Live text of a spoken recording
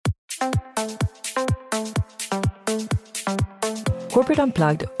Corporate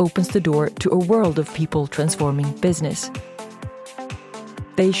Unplugged opens the door to a world of people transforming business.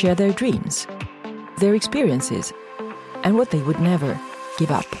 They share their dreams, their experiences, and what they would never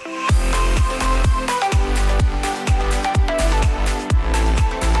give up.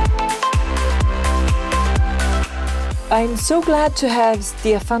 I'm so glad to have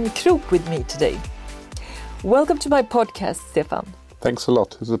Stefan Krook with me today. Welcome to my podcast, Stefan. Thanks a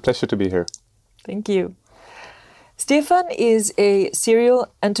lot. It's a pleasure to be here. Thank you. Stefan is a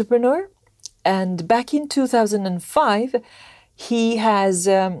serial entrepreneur, and back in 2005, he has,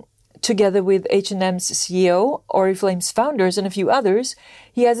 together with H&M's CEO, Oriflame's founders, and a few others,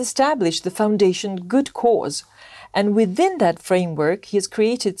 he has established the foundation Good Cause. And within that framework, he has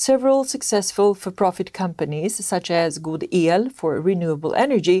created several successful for-profit companies, such as God El for renewable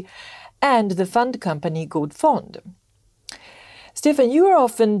energy, and the fund company God Fond. Stefan, you are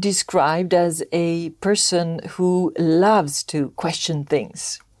often described as a person who loves to question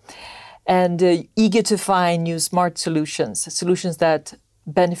things and eager to find new smart solutions that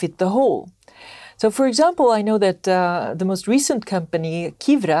benefit the whole. So, for example, I know that the most recent company,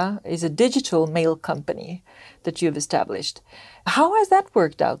 Kivra, is a digital mail company that you've established. How has that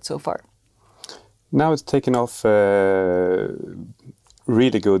worked out so far? Now it's taken off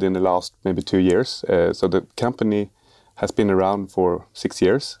really good in the last maybe 2 years. So the company has been around for 6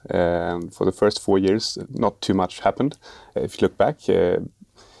 years, and for the first 4 years, not too much happened. If you look back,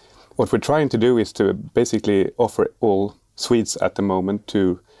 what we're trying to do is to basically offer all Swedes at the moment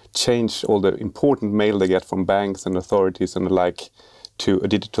to change all the important mail they get from banks and authorities and the like to a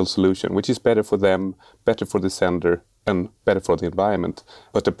digital solution, which is better for them, better for the sender, and better for the environment.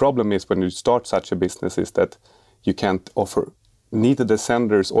 But the problem is when you start such a business is that you can't offer neither the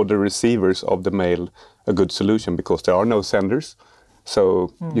senders or the receivers of the mail a good solution because there are no senders.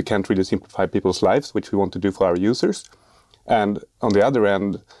 So you can't really simplify people's lives, which we want to do for our users. And on the other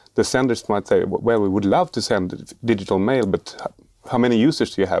end, the senders might say, well, we would love to send digital mail, but how many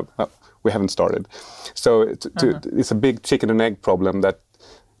users do you have? We haven't started. So it's a big chicken and egg problem that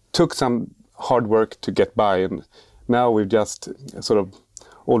took some hard work to get by. And now we've just sort of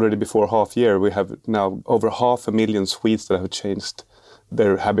already before half year, we have now over 500,000 Swedes that have changed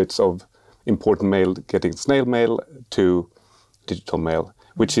their habits of important mail, getting snail mail to digital mail,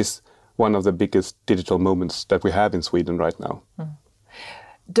 which is one of the biggest digital movements that we have in Sweden right now.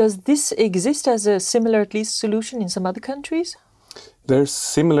 Does this exist as a similar, at least, solution in some other countries? There's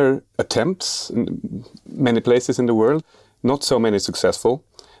similar attempts in many places in the world, not so many successful.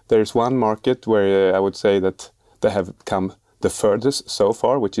 There's one market where I would say that they have come the furthest so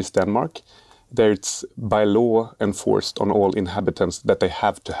far, which is Denmark. There it's by law enforced on all inhabitants that they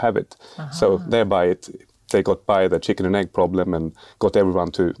have to have it. So thereby they got by the chicken and egg problem and got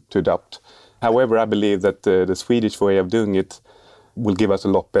everyone to adopt. However, I believe that the Swedish way of doing it will give us a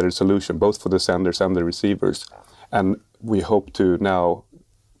lot better solution, both for the senders and the receivers. And we hope to now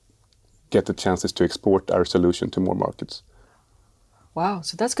get the chances to export our solution to more markets. Wow,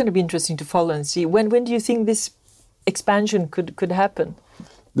 so that's going to be interesting to follow and see. When do you think this expansion could happen?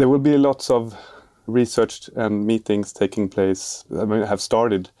 There will be lots of research and meetings taking place. I mean, have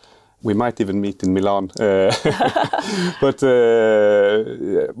started. We might even meet in Milan. But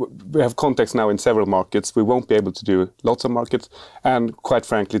we have contacts now in several markets. We won't be able to do lots of markets. And quite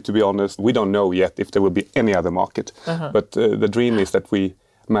frankly, to be honest, we don't know yet if there will be any other market. But the dream is that we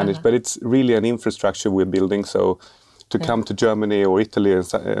manage. But it's really an infrastructure we're building. So to come to Germany or Italy,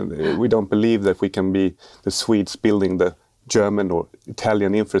 we don't believe that we can be the Swedes building the German or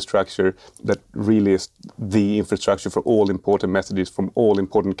Italian infrastructure that really is the infrastructure for all important messages from all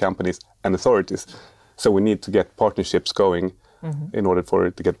important companies and authorities. So we need to get partnerships going in order for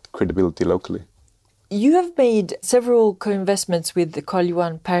it to get credibility locally. You have made several co-investments with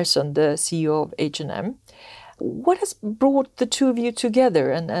Carl-Johan Persson, the CEO of H&M. What has brought the two of you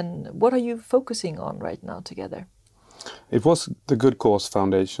together and what are you focusing on right now together? It was the Good Cause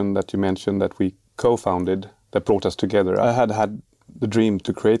Foundation that you mentioned that we co-founded that brought us together. I had the dream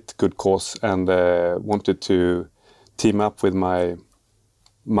to create Good Cause and wanted to team up with my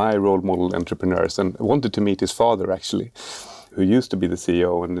role model entrepreneurs and wanted to meet his father, actually, who used to be the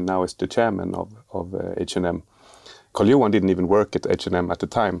CEO and now is the chairman of H&M. Carl-Johan didn't even work at H&M at the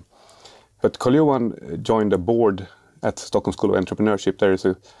time. But Carl-Johan joined a board at Stockholm School of Entrepreneurship. There is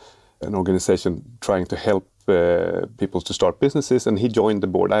an organization trying to help people to start businesses, and he joined the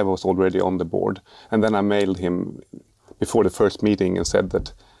board. I was already on the board. And then I mailed him before the first meeting and said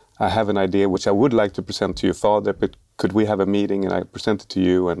that I have an idea which I would like to present to your father, but could we have a meeting and I present it to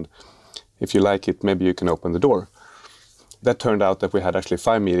you, and if you like it, maybe you can open the door. that turned out that we had actually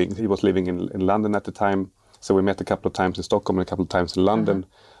 5 meetings. He was living in London at the time, so we met a couple of times in Stockholm and a couple of times in London.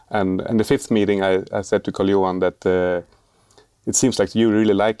 And the 5th meeting, I said to Carl-Johan that it seems like you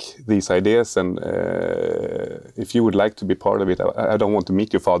really like these ideas, and if you would like to be part of it, I don't want to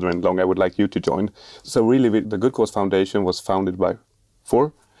meet your father any longer. I would like you to join. So really, the Good Cause Foundation was founded by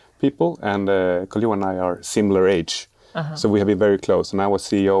 4 people, and Carl-Johan and I are similar age. So we have been very close. And I was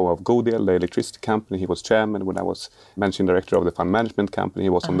CEO of Godel, the electricity company. He was chairman. When I was managing director of the fund management company, he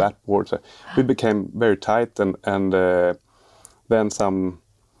was on that board. So we became very tight. And then some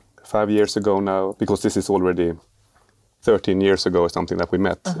 5 years ago now, because this is already 13 years ago or something that we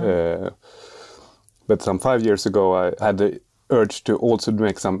met. But some 5 years ago, I had the urge to also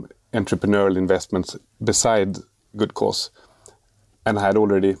make some entrepreneurial investments beside Good Cause. And I had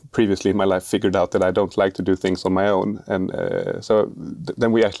already previously in my life figured out that I don't like to do things on my own. And so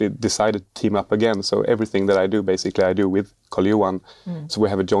then we actually decided to team up again. So everything that I do, basically, I do with Carl-Johan. So we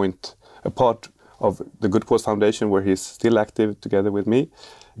have a part of the Good Cause Foundation where he's still active together with me.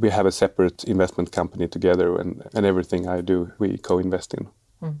 We have a separate investment company together, and everything I do, we co-invest in.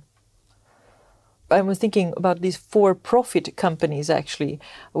 I was thinking about these for-profit companies, actually,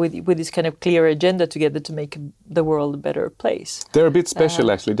 with this kind of clear agenda together to make the world a better place. They're a bit special,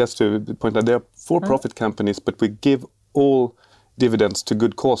 actually, just to point out. They're for-profit companies, but we give all dividends to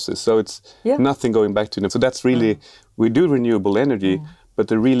good causes. So it's nothing going back to them. So that's really, we do renewable energy, but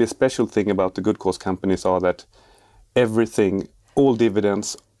the really special thing about the good cause companies are that everything, all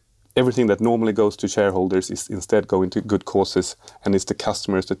dividends, everything that normally goes to shareholders is instead going to good causes, and it's the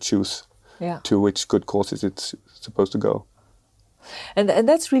customers that choose to which good causes it's supposed to go. And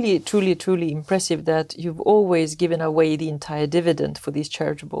that's really, truly impressive that you've always given away the entire dividend for these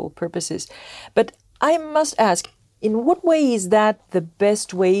charitable purposes. But I must ask, in what way is that the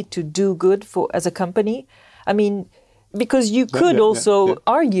best way to do good as a company? I mean, because you could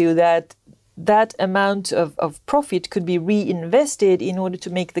argue that that amount of profit could be reinvested in order to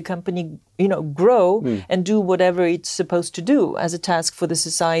make the company, grow and do whatever it's supposed to do as a task for the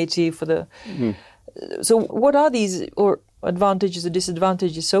society, for the... So what are these advantages or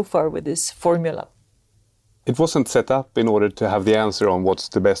disadvantages so far with this formula? It wasn't set up in order to have the answer on what's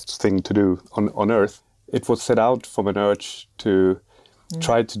the best thing to do on Earth. It was set out from an urge to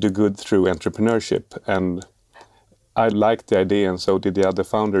try to do good through entrepreneurship. And I liked the idea, and so did the other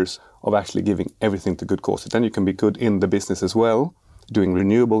founders, of actually giving everything to good causes. Then you can be good in the business as well, doing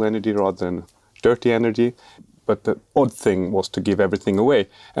renewable energy rather than dirty energy. But the odd thing was to give everything away.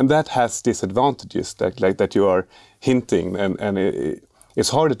 And that has disadvantages that you are hinting. And it's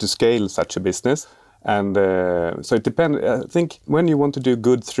harder to scale such a business. And so it depends. I think when you want to do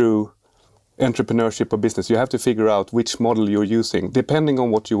good through entrepreneurship or business, you have to figure out which model you're using, depending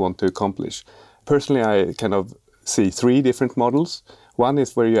on what you want to accomplish. Personally, I kind of see 3 different models. One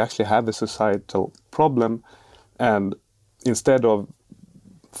is where you actually have a societal problem, and instead of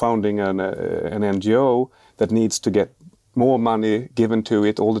founding an NGO that needs to get more money given to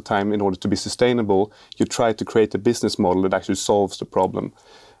it all the time in order to be sustainable, you try to create a business model that actually solves the problem.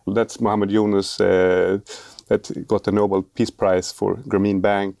 That's Muhammad Yunus that got the Nobel Peace Prize for Grameen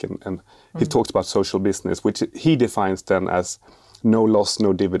Bank, and he talks about social business, which he defines then as no loss,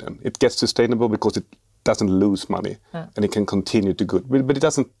 no dividend. It gets sustainable because it doesn't lose money and it can continue to good. But it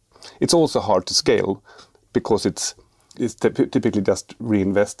doesn't. It's also hard to scale because it's typically just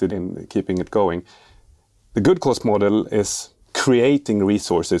reinvested in keeping it going. The good cause model is creating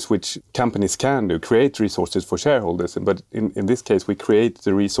resources, which companies can do, create resources for shareholders. But in this case, we create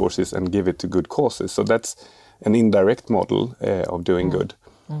the resources and give it to good causes. So that's an indirect model of doing good.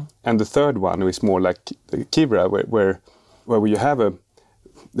 And the third one is more like Kivra, where you have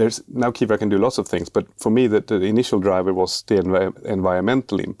now Kivra can do lots of things, but for me the initial driver was the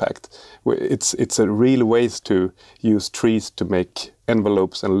environmental impact. It's a real waste to use trees to make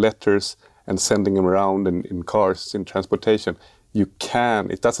envelopes and letters and sending them around in cars, in transportation.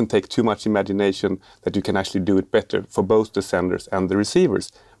 It doesn't take too much imagination that you can actually do it better for both the senders and the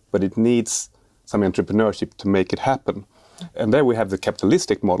receivers, but it needs some entrepreneurship to make it happen. And there we have the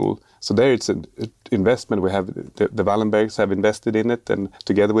capitalistic model. So there it's an investment. We have the Wallenbergs have invested in it, and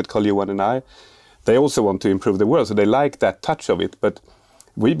together with Carl-Johan and I, they also want to improve the world. So they like that touch of it. But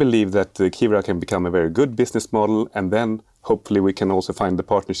we believe that Kivra can become a very good business model, and then hopefully we can also find the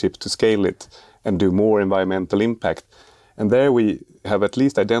partnerships to scale it and do more environmental impact. And there we have at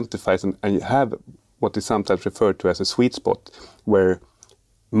least identified and have what is sometimes referred to as a sweet spot, where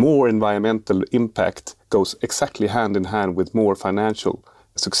more environmental impact goes exactly hand in hand with more financial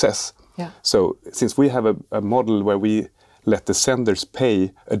success. So since we have a model where we let the senders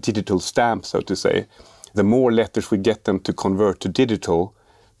pay a digital stamp, so to say, the more letters we get them to convert to digital,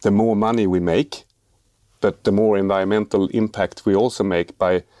 the more money we make, but the more environmental impact we also make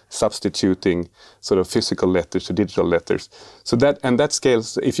by substituting sort of physical letters to digital letters. So that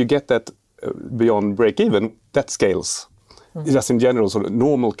scales. If you get that beyond break even, that scales. Just in general, sort of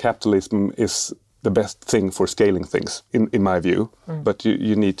normal capitalism is the best thing for scaling things, in my view. But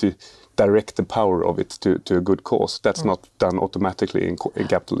you need to direct the power of it to a good cause. That's not done automatically in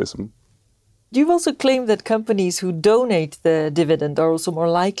capitalism. You've also claimed that companies who donate the dividend are also more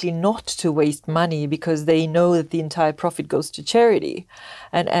likely not to waste money because they know that the entire profit goes to charity.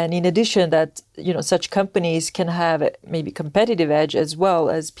 And in addition that, such companies can have a maybe competitive edge as well,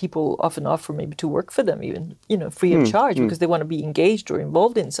 as people often offer maybe to work for them even, free of charge because they want to be engaged or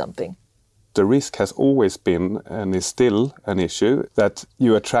involved in something. The risk has always been, and is still an issue, that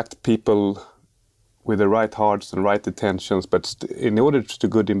you attract people with the right hearts and right intentions, but in order to do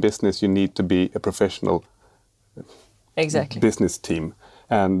good in business, you need to be a professional business team.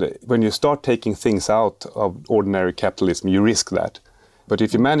 And when you start taking things out of ordinary capitalism, you risk that. But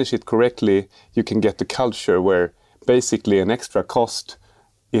if you manage it correctly, you can get a culture where basically an extra cost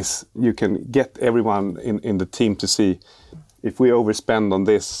is you can get everyone in the team to see if we overspend on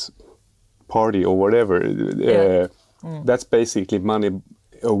this party or whatever, that's basically money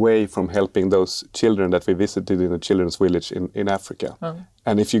away from helping those children that we visited in a children's village in Africa.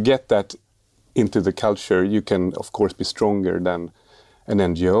 And if you get that into the culture, you can, of course, be stronger than an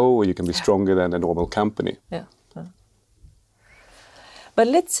NGO, or you can be stronger than a normal company. But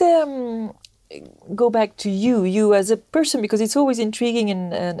let's go back to you as a person, because it's always intriguing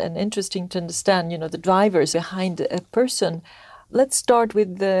and interesting to understand, the drivers behind a person. Let's start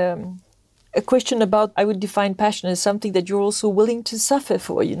with a question about, I would define passion as something that you're also willing to suffer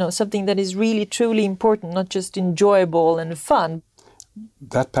for, something that is really, truly important, not just enjoyable and fun.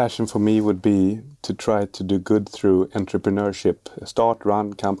 That passion for me would be to try to do good through entrepreneurship, start,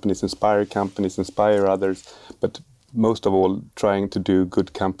 run companies, inspire others, but most of all, trying to do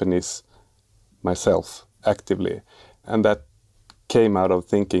good companies myself, actively. And that came out of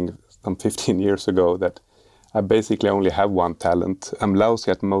thinking some 15 years ago that I basically only have one talent. I'm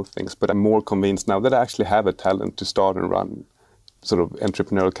lousy at most things, but I'm more convinced now that I actually have a talent to start and run sort of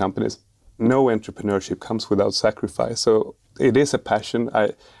entrepreneurial companies. No entrepreneurship comes without sacrifice. So it is a passion.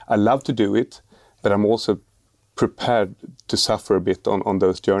 I love to do it, but I'm also prepared to suffer a bit on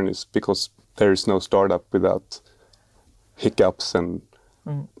those journeys, because there is no startup without hiccups and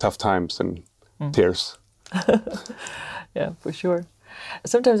tough times and tears. Yeah, for sure.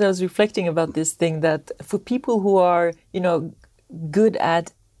 Sometimes I was reflecting about this thing that for people who are, good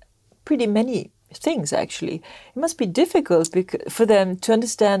at pretty many things, actually, it must be difficult for them to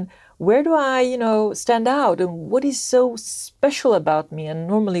understand, where do I, stand out, and what is so special about me? And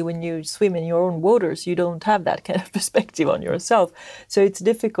normally when you swim in your own waters, you don't have that kind of perspective on yourself. So it's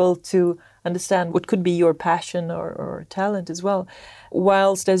difficult to understand what could be your passion or talent as well.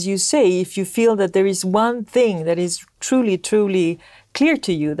 Whilst, as you say, if you feel that there is one thing that is truly, truly clear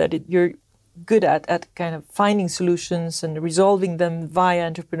to you, that you're good at kind of finding solutions and resolving them via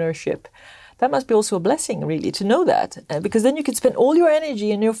entrepreneurship, that must be also a blessing, really, to know that, because then you can spend all your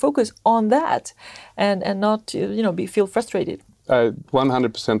energy and your focus on that, and not feel frustrated. I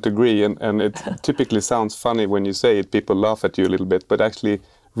 100% agree, and it typically sounds funny when you say it. People laugh at you a little bit, but actually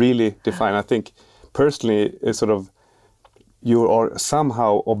really define. I think personally, it's sort of, you are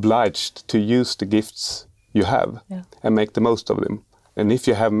somehow obliged to use the gifts you have and make the most of them. And if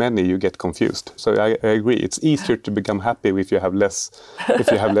you have many, you get confused. So I agree. It's easier to become happy if you have less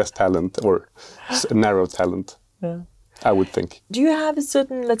talent or narrow talent. I would think. Do you have a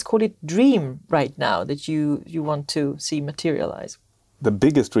certain, let's call it, dream right now that you want to see materialize? The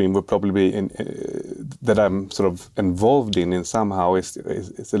biggest dream would probably be that I'm sort of involved in somehow is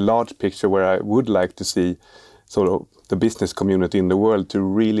a large picture where I would like to see sort of the business community in the world to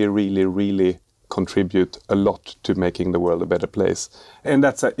really, really, really contribute a lot to making the world a better place. And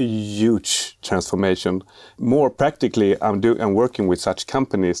that's a huge transformation. More practically, I'm working with such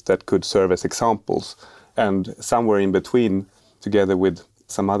companies that could serve as examples. And somewhere in between, together with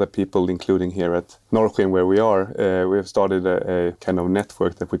some other people, including here at Norrsken, where we are, we have started a kind of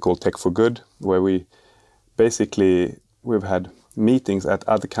network that we call Tech for Good, where we've had meetings at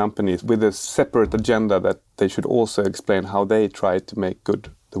other companies with a separate agenda that they should also explain how they try to make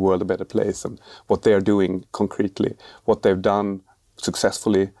the world a better place, and what they are doing concretely, what they've done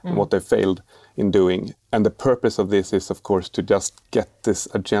successfully and what they've failed in doing. And the purpose of this is, of course, to just get this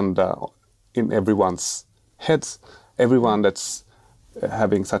agenda in everyone's heads. Everyone that's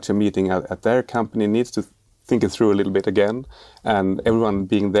having such a meeting at their company needs to think it through a little bit again, and everyone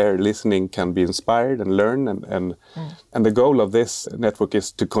being there listening can be inspired and learn. And the goal of this network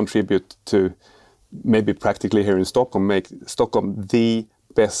is to contribute to, maybe practically here in Stockholm, make Stockholm the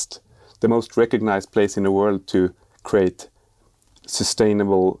most recognized place in the world to create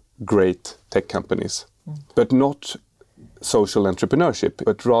sustainable, great tech companies. But not social entrepreneurship,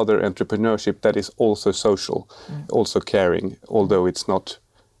 but rather entrepreneurship that is also social, also caring, although it's not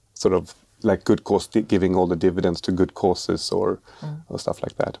sort of like good cause, giving all the dividends to good causes or stuff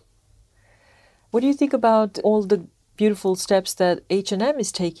like that. What do you think about all the beautiful steps that H&M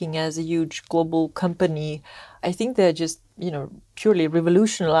is taking as a huge global company? I think they're just, purely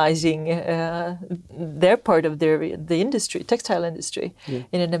revolutionizing their part of the industry, textile industry,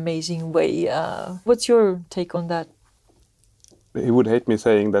 in an amazing way. What's your take on that? He would hate me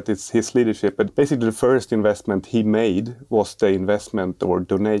saying that it's his leadership, but basically the first investment he made was the investment or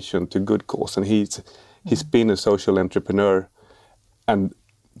donation to good cause. And he's been a social entrepreneur, and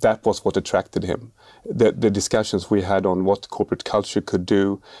that was what attracted him. The discussions we had on what corporate culture could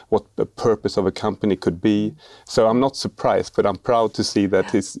do, what the purpose of a company could be. So I'm not surprised, but I'm proud to see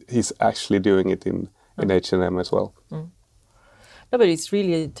that he's actually doing it in H&M as well. No, but it's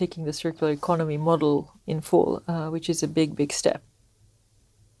really taking the circular economy model in full, which is a big, big step.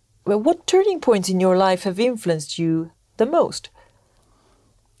 Well, what turning points in your life have influenced you the most?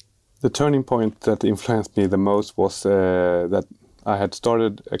 The turning point that influenced me the most was that I had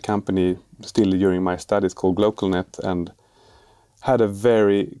started a company still during my studies called GlocalNet, and had a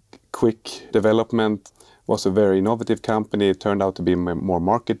very quick development. Was a very innovative company. It turned out to be a more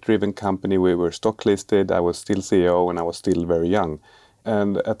market-driven company. We were stock listed. I was still CEO, and I was still very young.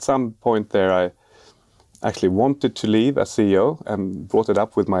 And at some point there, I actually wanted to leave as CEO and brought it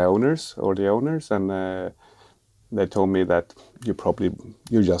up with my owners, and they told me that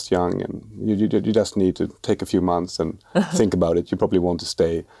you're just young and you just need to take a few months and think about it. You probably want to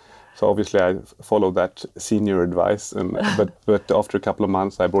stay. So obviously I followed that senior advice, but after a couple of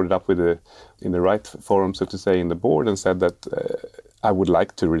months I brought it up in the right forum, so to say, in the board, and said that I would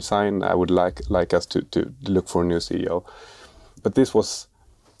like to resign. I would like us to look for a new CEO. But this was,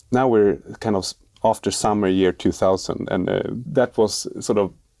 now we're kind of after summer year 2000, and that was sort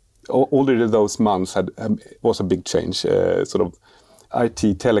of, already those months was a big change. Sort of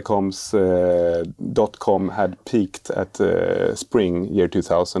IT telecoms .com had peaked at spring year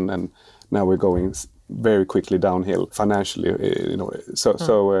 2000, and now we're going very quickly downhill financially.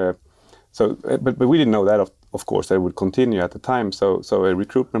 But we didn't know that of course that it would continue at the time. So a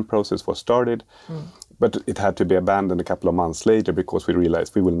recruitment process was started, but it had to be abandoned a couple of months later because we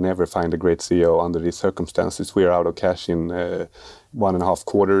realized we will never find a great CEO under these circumstances. We are out of cash in 1.5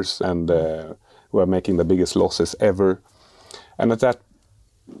 quarters, and we are making the biggest losses ever. And at that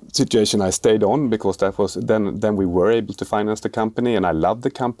situation, I stayed on because that was then we were able to finance the company, and I loved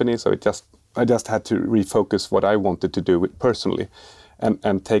the company. So I just had to refocus what I wanted to do personally,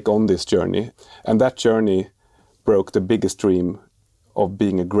 and take on this journey. And that journey broke the biggest dream of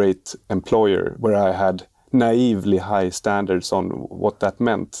being a great employer, where I had naively high standards on what that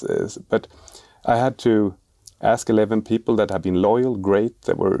meant. But I had to ask 11 people that have been loyal, great,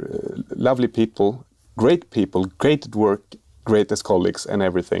 that were lovely people, great at work, great as colleagues and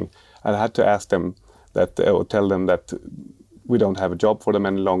everything. I had to ask them that, or tell them that we don't have a job for them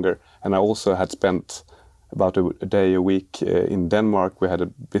any longer. And I also had spent about a day a week in Denmark. We had a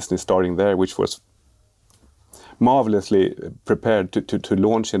business starting there, which was marvelously prepared to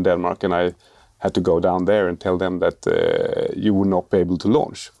launch in Denmark. And I had to go down there and tell them that you would not be able to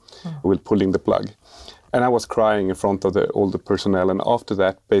launch. We're pulling the plug. And I was crying in front of all the personnel. And after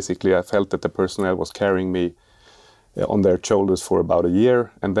that, basically, I felt that the personnel was carrying me on their shoulders for about a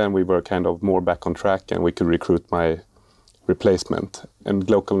year. And then we were kind of more back on track, and we could recruit my replacement. And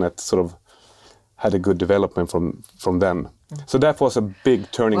GlocalNet sort of had a good development from then. So that was a big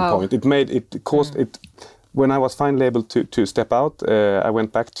turning point. It caused it. When I was finally able to step out, I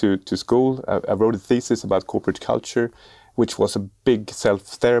went back to school. I wrote a thesis about corporate culture, which was a big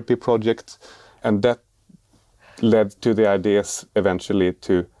self-therapy project. And that led to the ideas eventually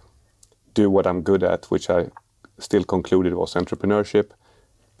to do what I'm good at, which I still concluded was entrepreneurship.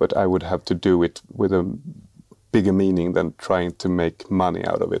 But I would have to do it with a bigger meaning than trying to make money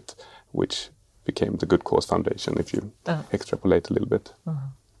out of it, which became the Good Cause Foundation, if you extrapolate a little bit.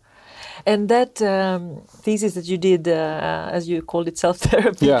 And that thesis that you did, as you called it,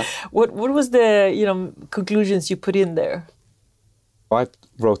 self-therapy, what was the conclusions you put in there? I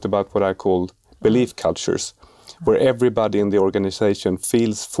wrote about what I called belief cultures, where everybody in the organization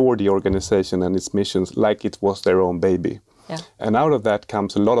feels for the organization and its missions like it was their own baby. Yeah. And out of that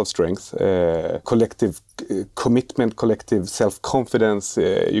comes a lot of strength, collective commitment, collective self-confidence.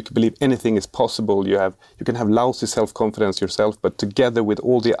 You can believe anything is possible. You can have lousy self-confidence yourself, but together with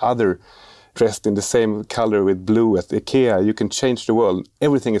all the other dressed in the same color with blue at IKEA, you can change the world.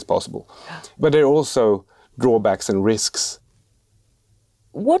 Everything is possible. But there are also drawbacks and risks.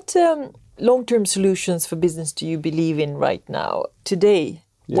 What long-term solutions for business do you believe in right now, today?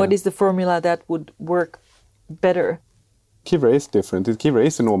 Yeah. What is the formula that would work better? Kivra is different. Kivra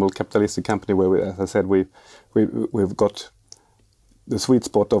is a normal capitalistic company where, as I said, we've got the sweet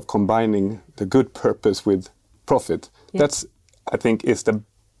spot of combining the good purpose with profit. Yeah. That's, I think, is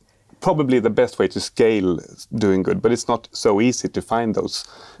probably the best way to scale doing good, but it's not so easy to find those.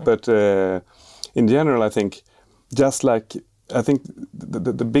 But in general, I think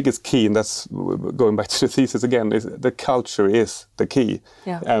the biggest key, and that's going back to the thesis again, is the culture is the key.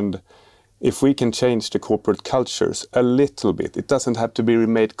 Yeah. And if we can change the corporate cultures a little bit, it doesn't have to be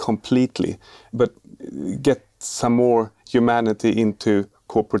remade completely, but get some more humanity into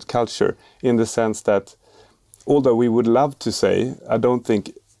corporate culture, in the sense that, although we would love to say, I don't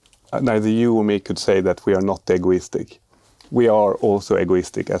think neither you or me could say that we are not egoistic. We are also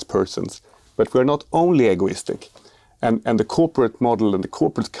egoistic as persons, but we're not only egoistic. And the corporate model and the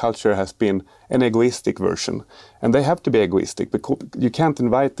corporate culture has been an egoistic version. And they have to be egoistic, because you can't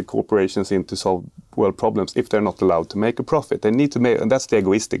invite the corporations in to solve world problems if they're not allowed to make a profit. They need to make, and that's the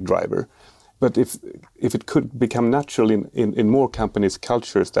egoistic driver. But if it could become natural in more companies'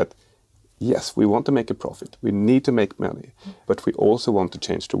 cultures that, yes, we want to make a profit, we need to make money, but we also want to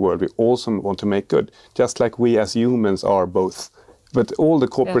change the world, we also want to make good, just like we as humans are both. But all the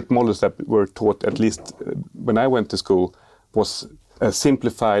corporate models that were taught, at least when I went to school, was a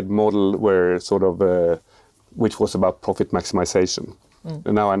simplified model where which was about profit maximization.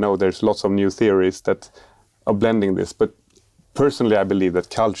 And now I know there's lots of new theories that are blending this, but personally I believe that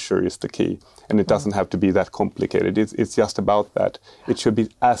culture is the key, and it doesn't have to be that complicated. It's just about that. It should be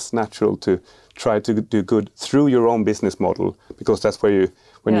as natural to try to do good through your own business model, because that's where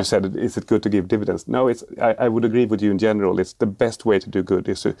you said, is it good to give dividends? No, I would agree with you in general. It's the best way to do good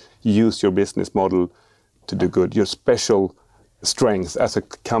is to use your business model to do good, your special strengths as a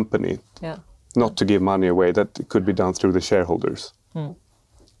company, not to give money away. That could be done through the shareholders.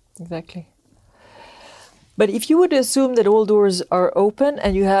 Exactly. But if you would assume that all doors are open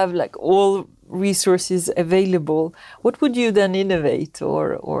and you have all resources available, what would you then innovate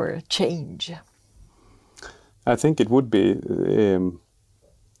or change? I think it would be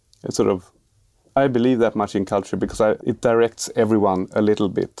I believe that much in culture, because it directs everyone a little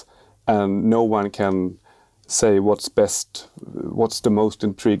bit, and no one can say what's best, what's the most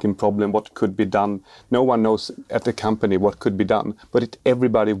intriguing problem, what could be done. No one knows at the company what could be done, but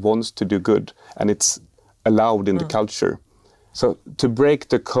everybody wants to do good, and it's allowed in the culture. So to break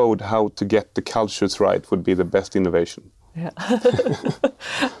the code how to get the cultures right would be the best innovation. Yeah,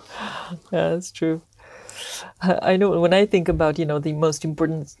 that's true. I know when I think about, the most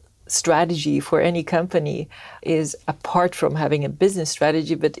important strategy for any company is, apart from having a business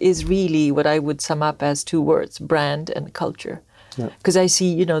strategy, but is really what I would sum up as two words: brand and culture. Because I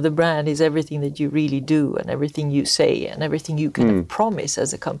see, the brand is everything that you really do and everything you say and everything you kind of promise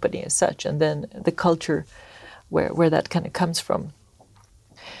as a company as such, and then the culture where that kind of comes from.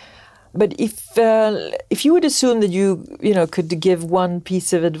 But if you would assume that you could give one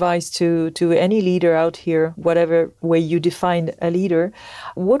piece of advice to any leader out here, whatever way you define a leader,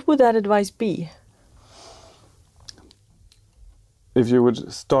 what would that advice be? If you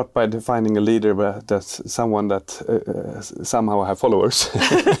would start by defining a leader that's someone that somehow have followers,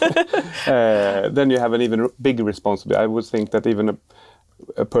 then you have an even bigger responsibility. I would think that even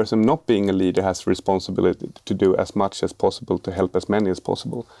a person not being a leader has responsibility to do as much as possible to help as many as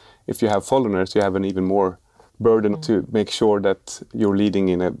possible. If you have followers, you have an even more burden to make sure that you're leading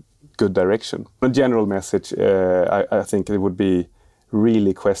in a good direction. A general message, I think it would be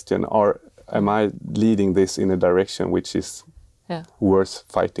really question, am I leading this in a direction which is worth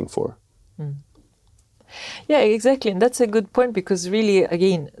fighting for? Yeah, exactly. And that's a good point, because really,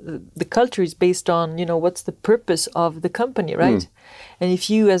 again, the culture is based on, what's the purpose of the company, right? And if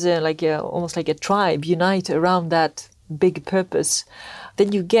you as almost like a tribe unite around that big purpose,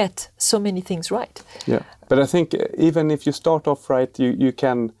 then you get so many things right. Yeah, but I think even if you start off right, you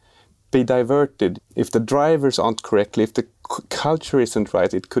can be diverted. If the drivers aren't correctly, if the culture isn't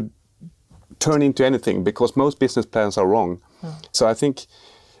right, it could turn into anything, because most business plans are wrong. So I think,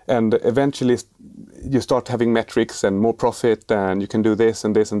 and eventually you start having metrics and more profit, and you can do this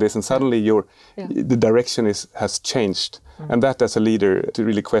and this and this, and suddenly the direction has changed. And that, as a leader, to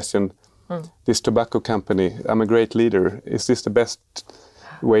really question, this tobacco company, I'm a great leader. Is this the best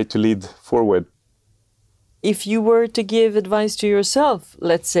way to lead forward? If you were to give advice to yourself,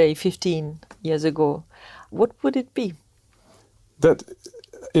 let's say 15 years ago, what would it be? That,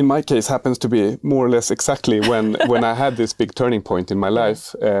 in my case, happens to be more or less exactly when I had this big turning point in my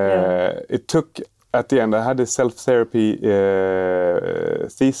life. It took, at the end, I had a self-therapy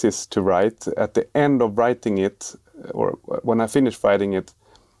thesis to write. At the end of writing it, or when I finished writing it,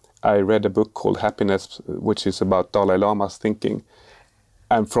 I read a book called Happiness, which is about Dalai Lama's thinking.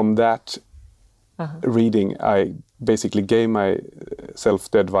 And from that reading, I basically gave myself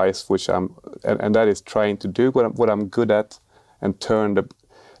the advice, and that is trying to do what I'm good at and turn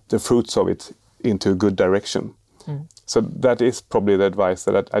the fruits of it into a good direction. So that is probably the advice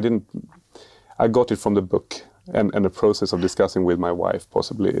that I got it from the book and the process of discussing with my wife,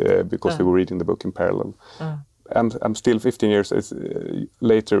 possibly because we were reading the book in parallel. And I'm still 15 years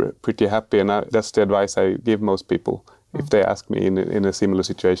later pretty happy, and that's the advice I give most people if they ask me in a similar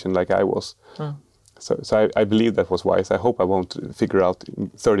situation like I was. So I believe that was wise. I hope I won't figure out in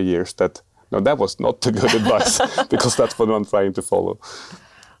 30 years that, no, that was not a good advice, because that's what I'm trying to follow.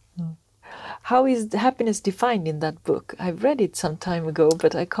 How is happiness defined in that book? I've read it some time ago,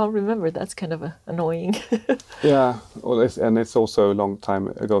 but I can't remember. That's kind of annoying. Yeah, well, and it's also a long time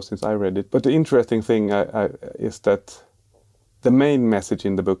ago since I read it. But the interesting thing is that the main message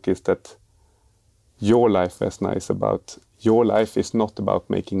in the book is that your life, Vesna, your life is not about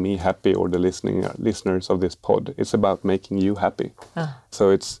making me happy or the listeners of this pod. It's about making you happy. So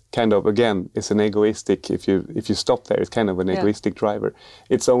it's kind of, again, it's an egoistic, if you stop there, it's kind of an egoistic driver.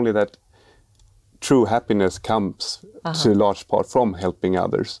 It's only that true happiness comes to a large part from helping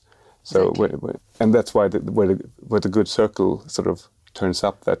others. So, exactly. And that's why where the good circle sort of turns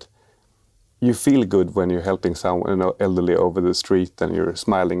up, that you feel good when you're helping someone, elderly over the street, and you're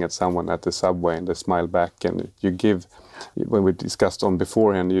smiling at someone at the subway and they smile back, and you give, when we discussed on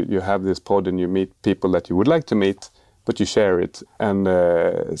beforehand, you have this pod and you meet people that you would like to meet, but you share it. And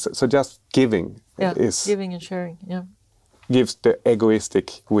so just giving is... giving and sharing, gives the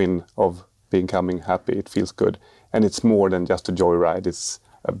egoistic win of becoming happy. It feels good. And it's more than just a joyride. It's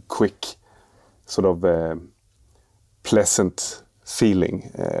a quick, sort of pleasant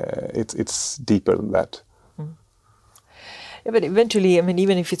feeling. It's deeper than that. Yeah, but eventually, I mean,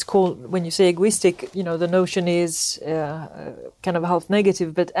 even if it's called, when you say egoistic, the notion is kind of half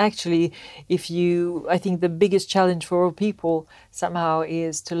negative, but actually, I think the biggest challenge for all people somehow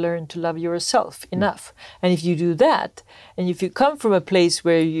is to learn to love yourself enough. And if you do that, and if you come from a place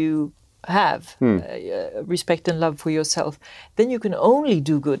where you have respect and love for yourself, then you can only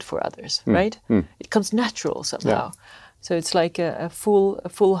do good for others, right? It comes natural somehow. So it's like a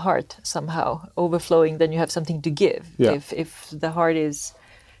full heart somehow overflowing. Then you have something to give. If the heart is,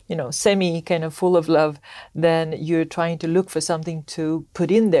 semi kind of full of love, then you're trying to look for something to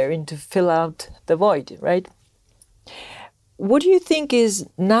put in there and to fill out the void, right? What do you think is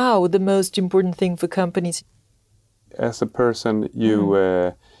now the most important thing for companies? As a person,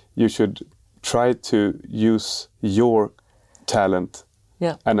 you should try to use your talent,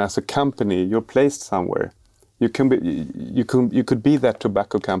 and as a company, you're placed somewhere. You could be that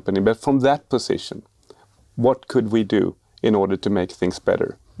tobacco company, but from that position, what could we do in order to make things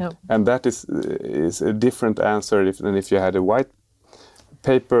better? And that is a different answer than if you had a white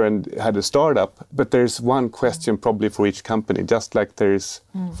paper and had a startup. But there's one question probably for each company, just like there is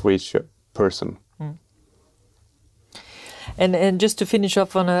for each person. And just to finish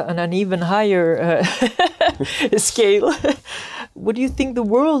off on an even higher scale, what do you think the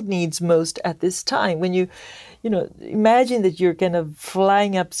world needs most at this time? When you imagine that you're kind of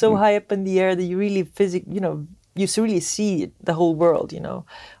flying up so high up in the air that you really you really see the whole world.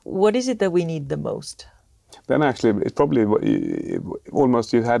 What is it that we need the most? Then actually, it's probably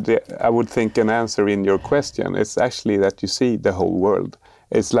almost you had, I would think, an answer in your question. It's actually that you see the whole world.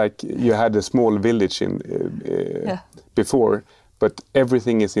 It's like you had a small village before, but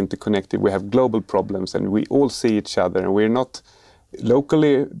everything is interconnected. We have global problems, and we all see each other, and we're not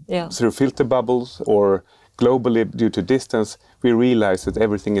locally through filter bubbles or globally due to distance. We realize that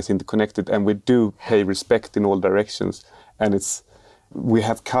everything is interconnected, and we do pay respect in all directions. And we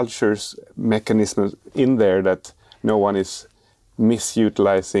have cultures, mechanisms in there that no one is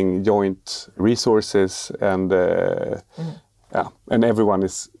misutilizing joint resources, and and everyone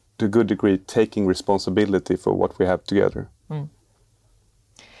is, to a good degree, taking responsibility for what we have together.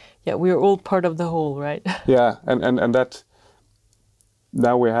 Yeah, we're all part of the whole, right? Yeah, and that,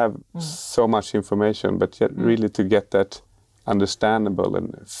 now we have so much information, but yet really to get that understandable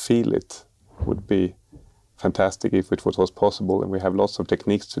and feel it would be fantastic if it was possible, and we have lots of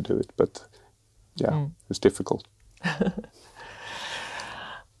techniques to do it, but it's difficult.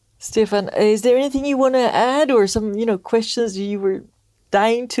 Stefan, is there anything you want to add, or some questions you were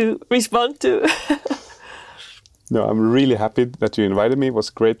dying to respond to? No, I'm really happy that you invited me. It was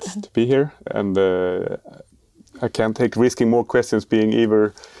great to be here, and I can't take risking more questions being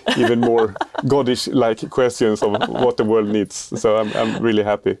even more Godish-like questions of what the world needs. So I'm really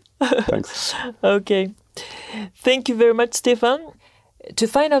happy. Thanks. Okay. Thank you very much, Stefan. To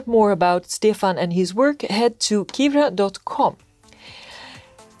find out more about Stefan and his work, head to kivra.com.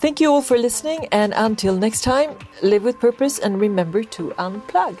 Thank you all for listening, and until next time, live with purpose and remember to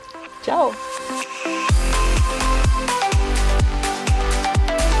unplug. Ciao!